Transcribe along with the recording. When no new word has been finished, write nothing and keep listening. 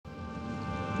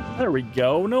There we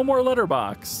go. No more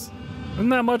letterbox. Isn't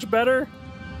that much better?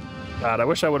 God, I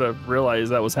wish I would have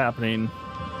realized that was happening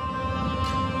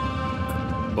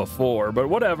before, but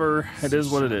whatever. It is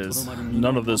what it is.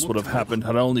 None of this would have happened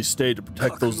had I only stayed to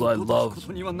protect those I love.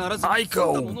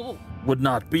 Aiko would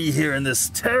not be here in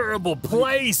this terrible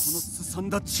place.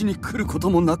 Trying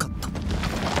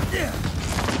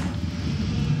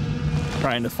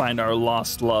to find our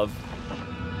lost love.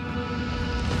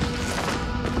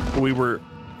 We were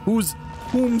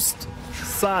whomst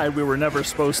side we were never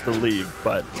supposed to leave,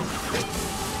 but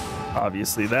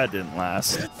obviously that didn't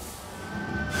last.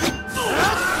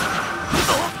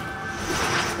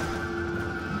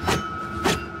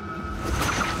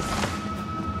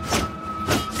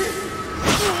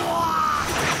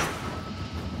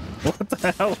 What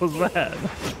the hell was that?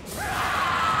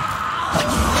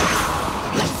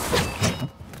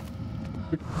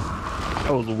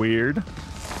 That was weird.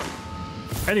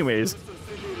 Anyways,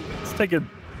 let's take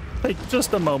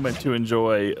just a moment to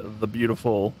enjoy the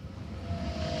beautiful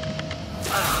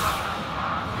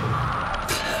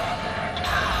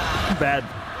bad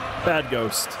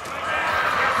ghost.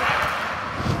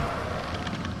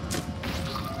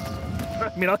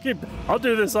 I mean, I'll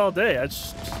do this all day.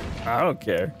 I don't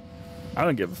care. I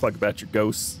don't give a fuck about your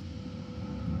ghosts.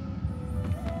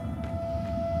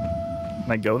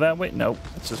 Can I go that way? Nope.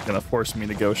 It's just gonna force me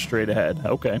to go straight ahead.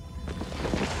 Okay.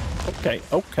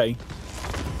 Okay.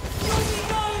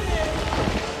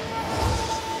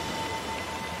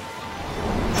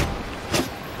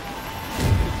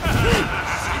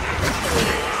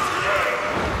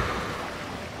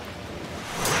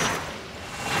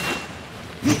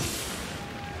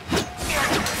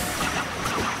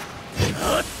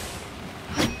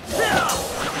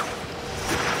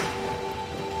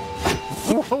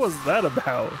 What was that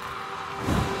about?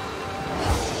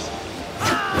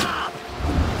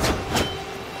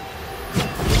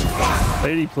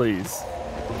 Lady, please.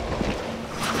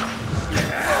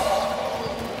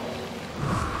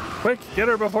 Quick, get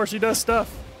her before she does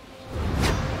stuff.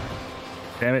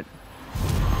 Damn it.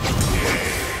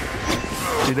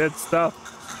 She did stuff.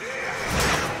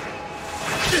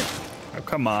 Oh,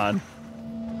 come on.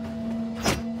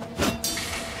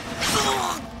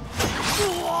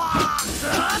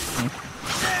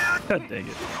 God dang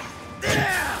it.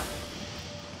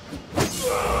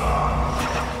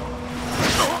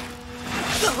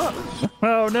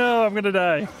 Oh no, I'm gonna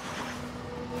die.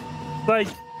 Like,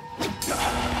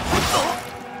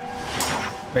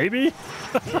 maybe?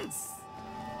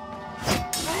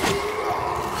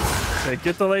 Okay,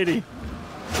 get the lady.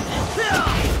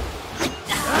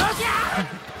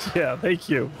 Yeah, thank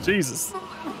you. Jesus.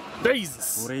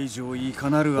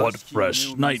 What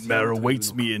fresh nightmare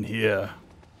awaits me in here?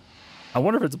 I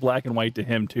wonder if it's black and white to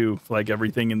him too. Like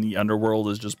everything in the underworld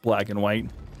is just black and white.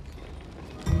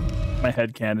 My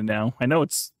headcanon now. I know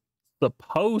it's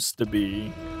supposed to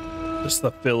be just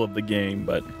the feel of the game,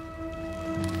 but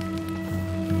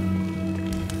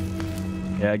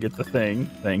yeah, I get the thing.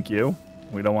 Thank you.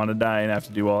 We don't want to die and have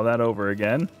to do all that over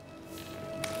again.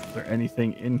 Is there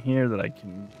anything in here that I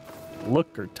can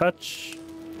look or touch?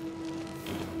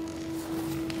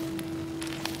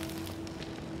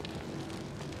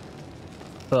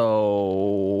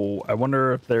 So I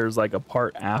wonder if there's like a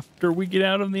part after we get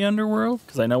out of the underworld,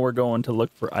 because I know we're going to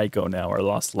look for Aiko now, our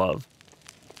lost love.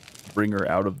 Bring her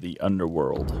out of the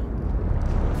underworld.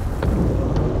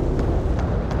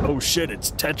 Oh shit,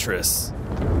 it's Tetris.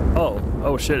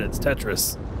 Oh shit, it's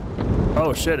Tetris.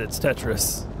 Oh shit, it's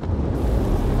Tetris.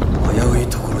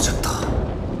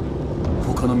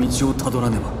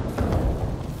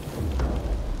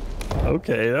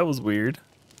 Okay, that was weird.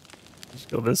 Just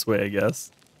go this way, I guess.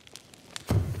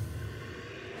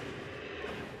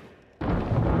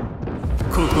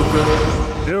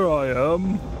 Here I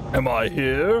am. Am I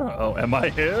here? Oh, am I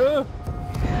here?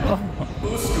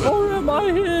 Oh, am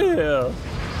I here?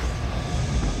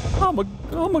 I'm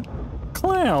a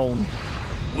clown.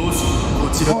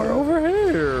 Or over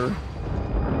here.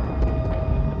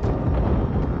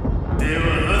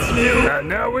 And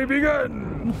now we begin.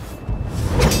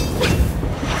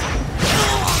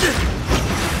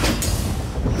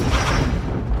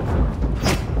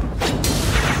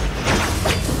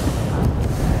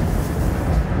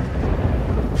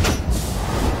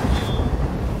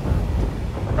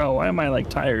 Oh, why am I like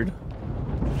tired?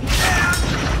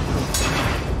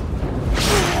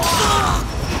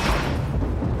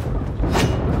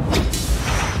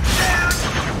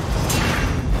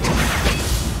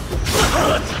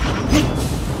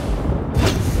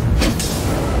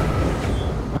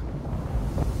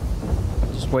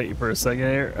 Just wait for a second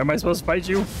here. Am I supposed to fight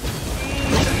you?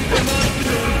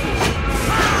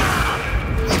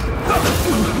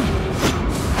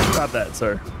 that,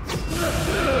 sir.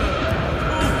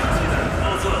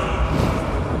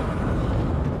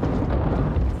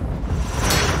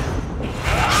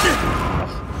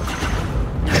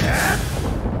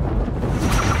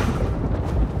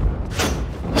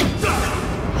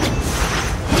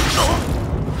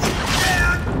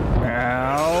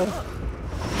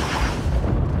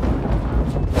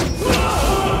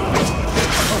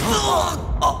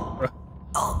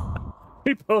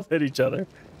 We both hit each other.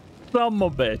 Son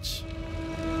of a bitch.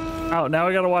 Oh, now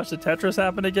I gotta watch the Tetris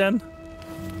happen again?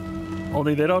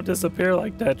 Only they don't disappear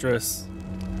like Tetris.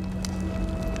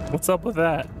 What's up with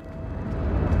that?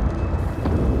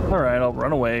 Alright, I'll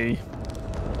run away.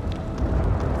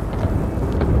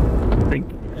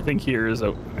 I think here is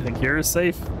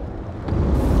safe.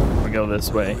 I'll go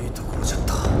this way.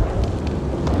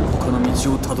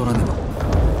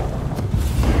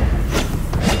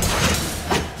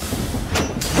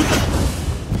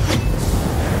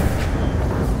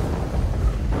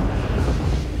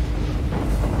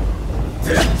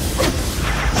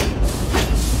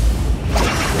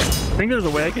 I think there's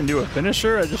a way I can do a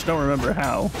finisher, I just don't remember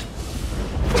how.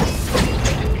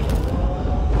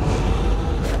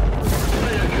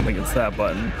 I think it's that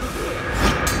button.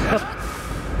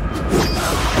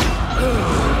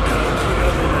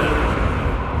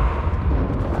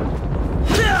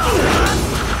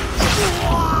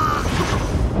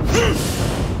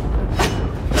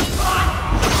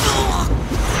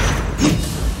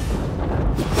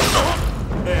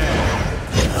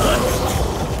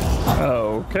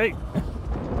 Okay.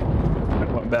 That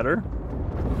went better.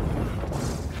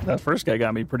 That first guy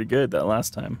got me pretty good that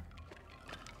last time.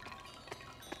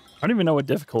 I don't even know what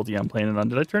difficulty I'm playing it on.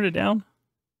 Did I turn it down?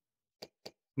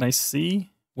 Can I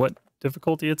see what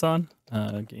difficulty it's on?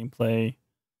 Gameplay.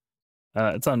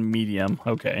 It's on medium.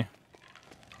 Okay.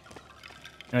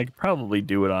 And I could probably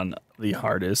do it on the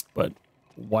hardest, but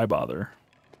why bother?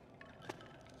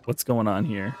 What's going on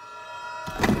here?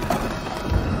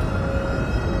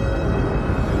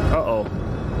 Uh-oh.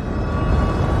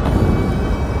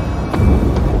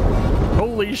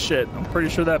 Holy shit. I'm pretty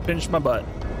sure that pinched my butt.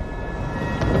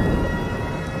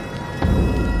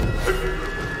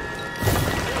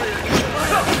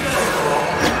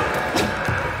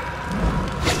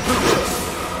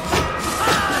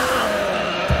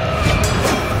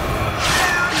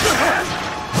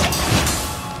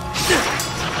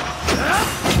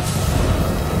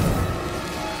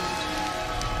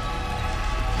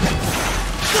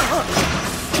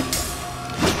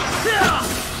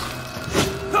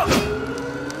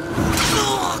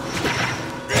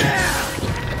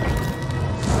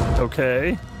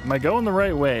 Okay, am I going the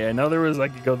right way? I know I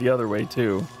could go the other way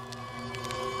too.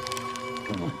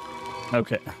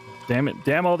 Okay, damn it.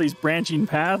 Damn all these branching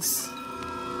paths.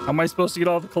 How am I supposed to get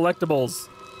all the collectibles?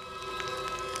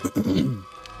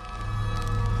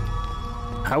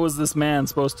 How is this man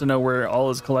supposed to know where all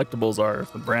his collectibles are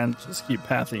if the branches keep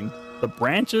pathing? The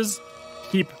branches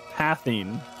keep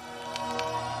pathing.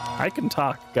 I can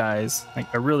talk, guys.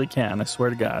 I really can, I swear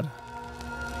to God.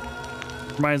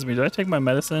 Reminds me, did I take my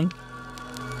medicine?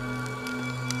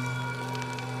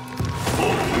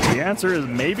 The answer is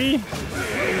maybe.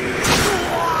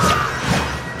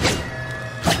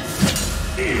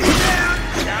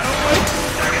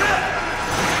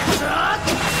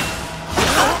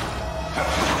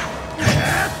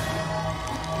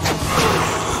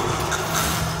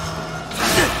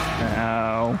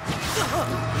 Ow.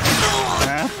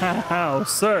 Ow,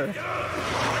 sir.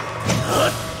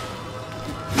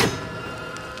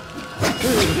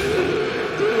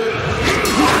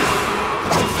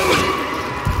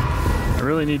 I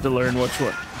really need to learn which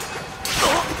one.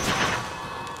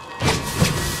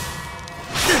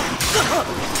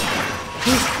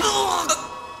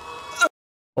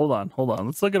 Hold on.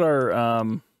 Let's look at our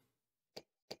do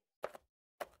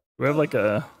we have like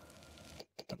an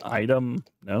item?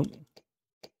 No.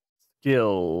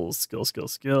 Skills.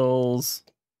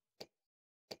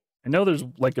 I know there's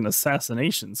like an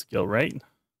assassination skill, right?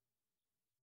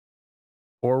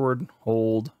 Forward,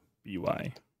 hold,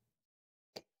 BY.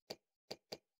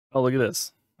 Oh, look at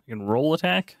this. I can roll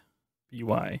attack,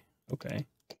 BY. Okay.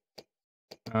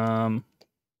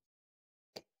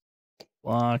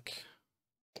 Block.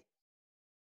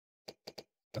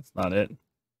 That's not it.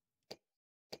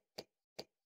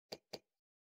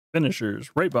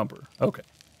 Finishers, right bumper. Okay.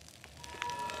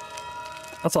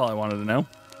 That's all I wanted to know.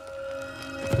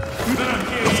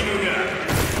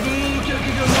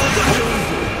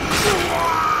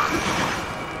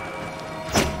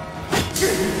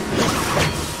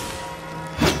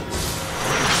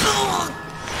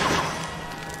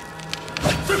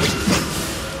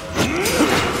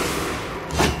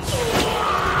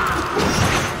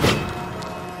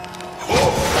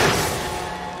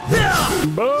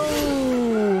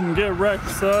 wrecked,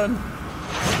 son.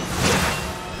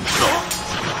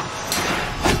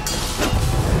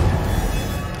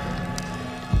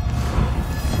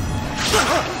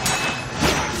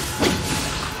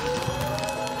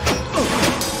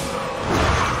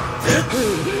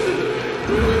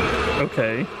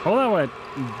 Okay. Well, that went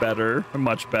better.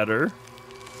 Much better.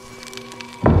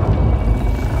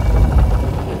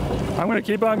 I'm gonna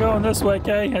keep on going this way,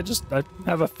 Kay. I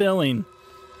have a feeling.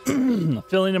 A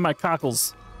feeling in my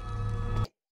cockles.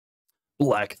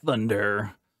 Black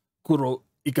Thunder. Kuro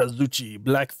Ikazuchi.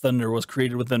 Black Thunder was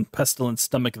created within pestilent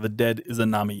stomach of the dead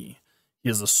Izanami. He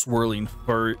is a swirling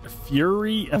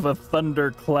fury of a thunder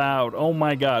cloud. Oh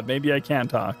my god, maybe I can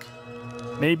talk.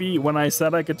 Maybe when I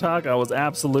said I could talk, I was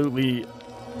absolutely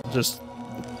just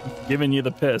giving you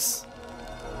the piss.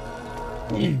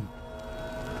 I'm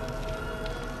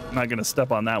not gonna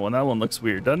step on that one. That one looks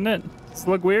weird, doesn't it? Does it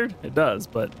look weird? It does,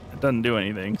 but it doesn't do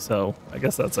anything, so I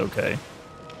guess that's okay.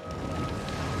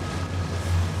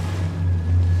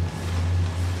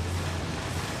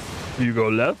 Do you go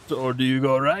left or do you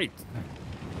go right?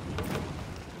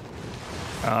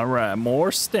 All right,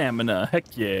 more stamina.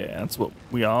 Heck yeah, that's what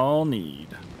we all need.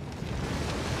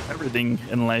 Everything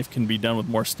in life can be done with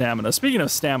more stamina. Speaking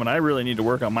of stamina, I really need to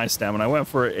work on my stamina. I went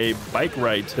for a bike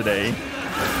ride today.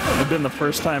 It's been the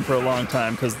first time for a long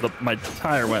time because my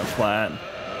tire went flat.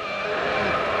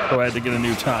 So I had to get a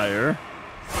new tire.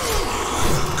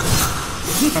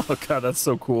 Oh god, that's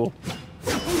so cool.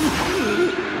 So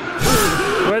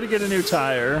I had to get a new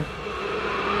tire.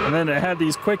 And then it had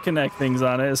these quick connect things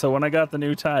on it. So when I got the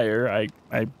new tire,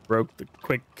 I broke the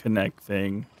quick connect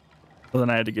thing. So then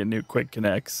I had to get new quick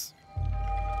connects.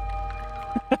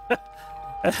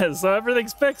 So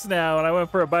everything's fixed now, and I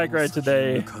went for a bike ride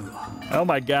today. Oh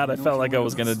my god, I felt like I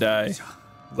was gonna die.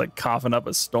 I was like coughing up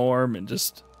a storm and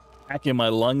just hacking my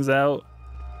lungs out.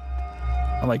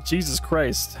 I'm like, Jesus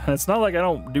Christ. And it's not like I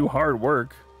don't do hard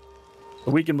work.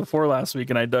 The weekend before last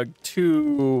weekend, I dug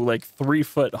 2 like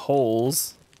 3-foot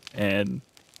holes and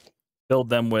filled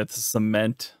them with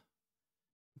cement.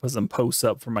 Put some posts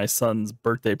up for my son's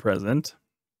birthday present.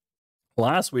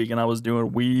 Last weekend, I was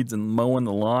doing weeds and mowing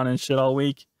the lawn and shit all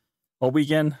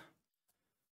weekend.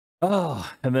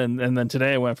 Oh, and then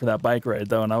today I went for that bike ride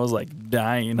though, and I was like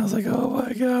dying. I was like, oh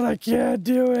my god, I can't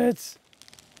do it.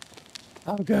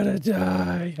 I'm gonna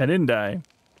die. I didn't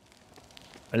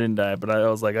die, but I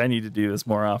was like, I need to do this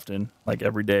more often, like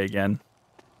every day again.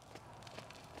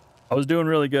 I was doing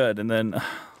really good, and then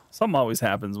something always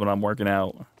happens when I'm working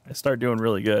out. I start doing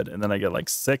really good, and then I get like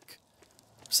sick.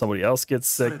 Somebody else gets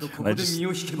sick, and I just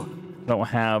don't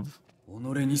have.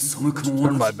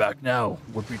 Turn my back now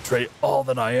would betray all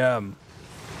that I am.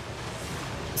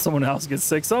 Someone else gets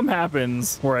sick. Something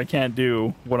happens where I can't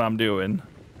do what I'm doing.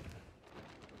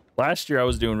 Last year I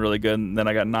was doing really good, and then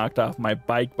I got knocked off my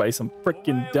bike by some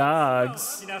freaking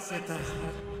dogs.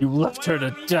 You left her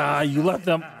to die. You left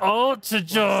them all to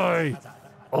die.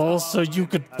 All so you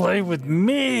could play with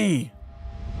me.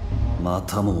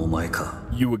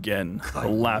 You again, the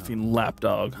laughing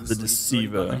lapdog, the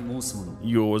deceiver.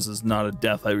 Yours is not a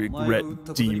death I regret,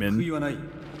 demon. We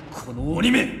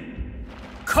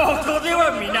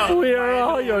are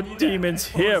all your demons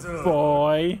here,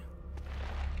 boy.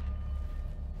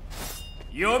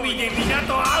 Yomi de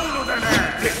minato auno da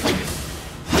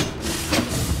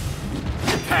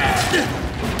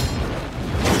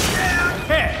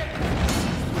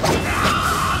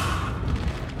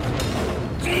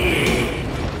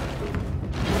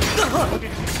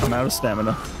I'm out of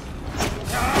stamina.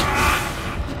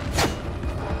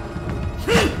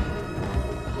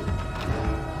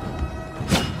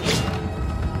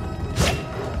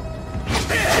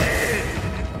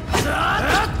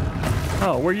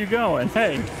 Oh, where you going?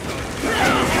 Hey.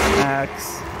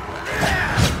 Axe.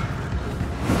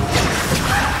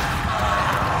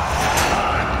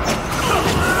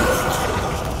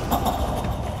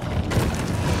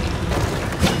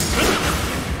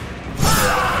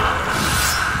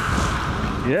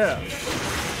 Yeah.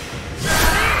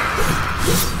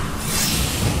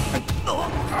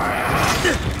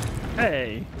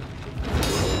 Hey.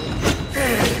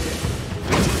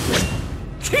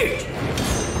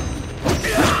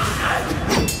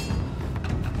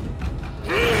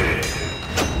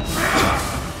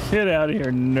 Get out of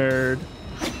here, nerd.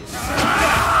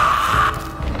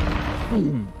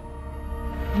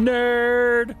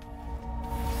 Nerd.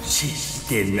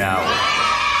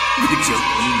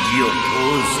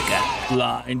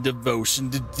 Blind devotion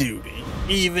to duty,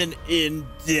 even in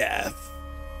death.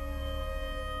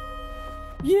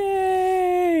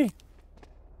 Yay!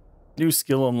 New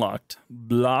skill unlocked.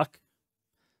 Block.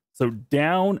 So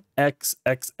down X,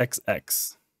 X, X,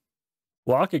 X.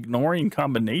 Block ignoring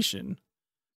combination.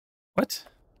 What?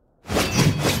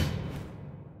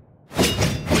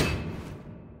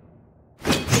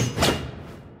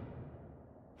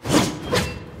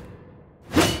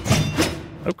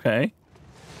 Okay.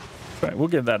 Right, we'll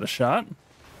give that a shot.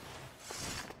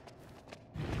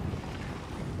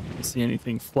 Don't see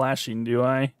anything flashing, do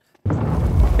I?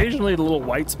 Occasionally the little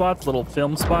white spots, little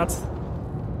film spots,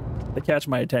 they catch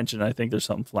my attention. I think there's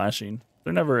something flashing.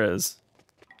 There never is.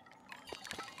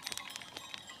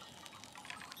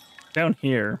 Down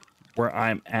here, where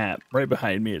I'm at, right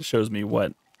behind me, it shows me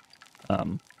what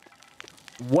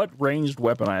ranged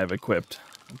weapon I have equipped.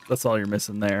 That's all you're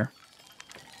missing there.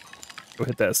 Go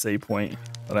hit that save point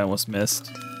that I almost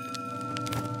missed.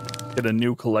 Get a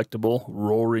new collectible,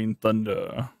 Roaring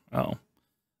Thunder. Oh.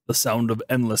 The sound of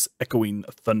endless echoing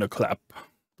thunderclap.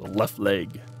 The left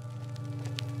leg.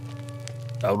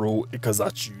 Auro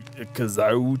Ikazauchi.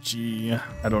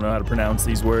 I don't know how to pronounce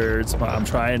these words, but I'm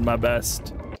trying my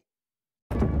best.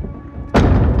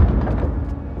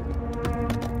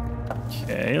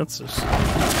 Okay, let's just...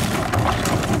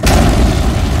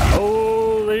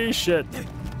 Holy shit.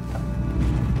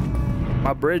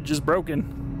 My bridge is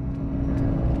broken.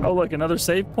 Oh, look, another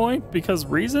save point because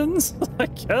reasons? I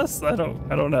guess I don't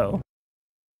know.